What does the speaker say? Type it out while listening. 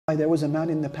There was a man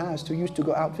in the past who used to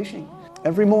go out fishing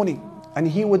every morning, and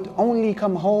he would only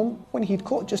come home when he'd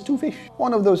caught just 2 fish.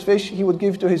 One of those fish he would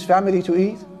give to his family to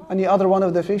eat, and the other one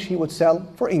of the fish he would sell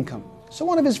for income. So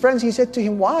one of his friends, he said to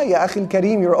him, "Why, ya Akhil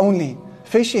Kareem, you're only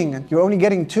fishing and you're only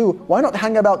getting 2. Why not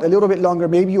hang about a little bit longer?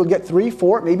 Maybe you'll get 3,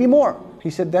 4, maybe more." He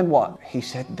said, "Then what?" He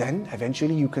said, "Then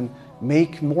eventually you can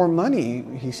make more money."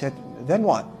 He said, "Then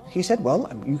what?" He said, "Well,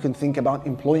 you can think about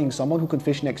employing someone who can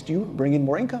fish next to you, bring in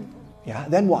more income." "Yeah,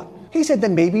 then what?" He said,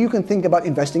 "Then maybe you can think about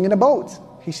investing in a boat."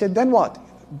 He said, "Then what?"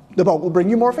 "The boat will bring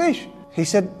you more fish." He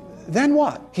said, "Then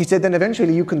what?" He said, "Then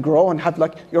eventually you can grow and have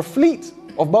like your fleet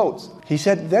of boats." He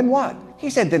said, "Then what?" He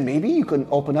said, "Then maybe you can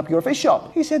open up your fish shop."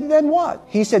 He said, "Then what?"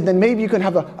 He said, "Then maybe you can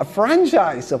have a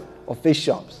franchise of fish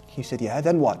shops." He said, "Yeah,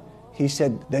 then what?" He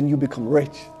said, "Then you become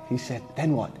rich." He said,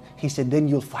 "Then what?" He said, "Then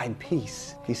you'll find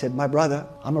peace." He said, "My brother,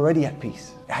 I'm already at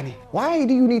peace. Yani, why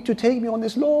do you need to take me on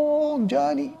this long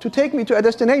journey to take me to a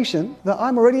destination that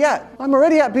I'm already at? I'm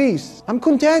already at peace. I'm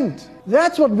content."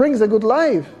 That's what brings a good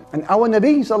life. And our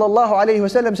Nabi sallallahu alayhi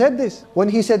wasallam said this when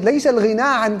he said, "لَيْسَ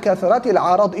الْغِنَىٰ عَنْ كَثْرَةِ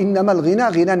الْعَرَضِ إِنَّمَا الْغِنَىٰ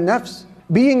غِنَى النَّفْسِ."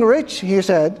 Being rich, he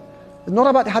said, is not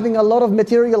about having a lot of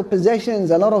material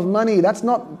possessions, a lot of money. That's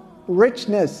not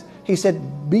richness. He said,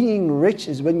 being rich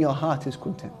is when your heart is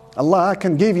content. Allah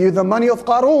can give you the money of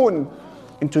Qarun,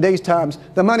 in today's times,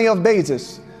 the money of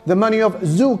Bezos, the money of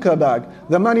Zuckerberg,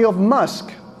 the money of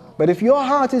Musk. But if your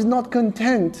heart is not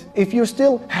content, if you're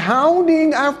still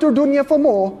hounding after dunya for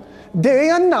more, day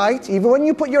and night, even when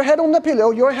you put your head on the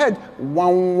pillow, your head,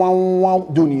 wow, wow, wow,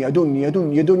 dunya, dunya,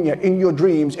 dunya, dunya, in your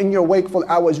dreams, in your wakeful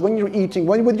hours, when you're eating,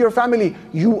 when with your family,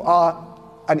 you are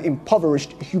an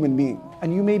impoverished human being.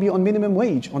 And you may be on minimum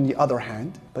wage on the other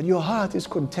hand, but your heart is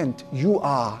content. You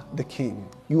are the king.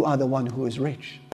 You are the one who is rich.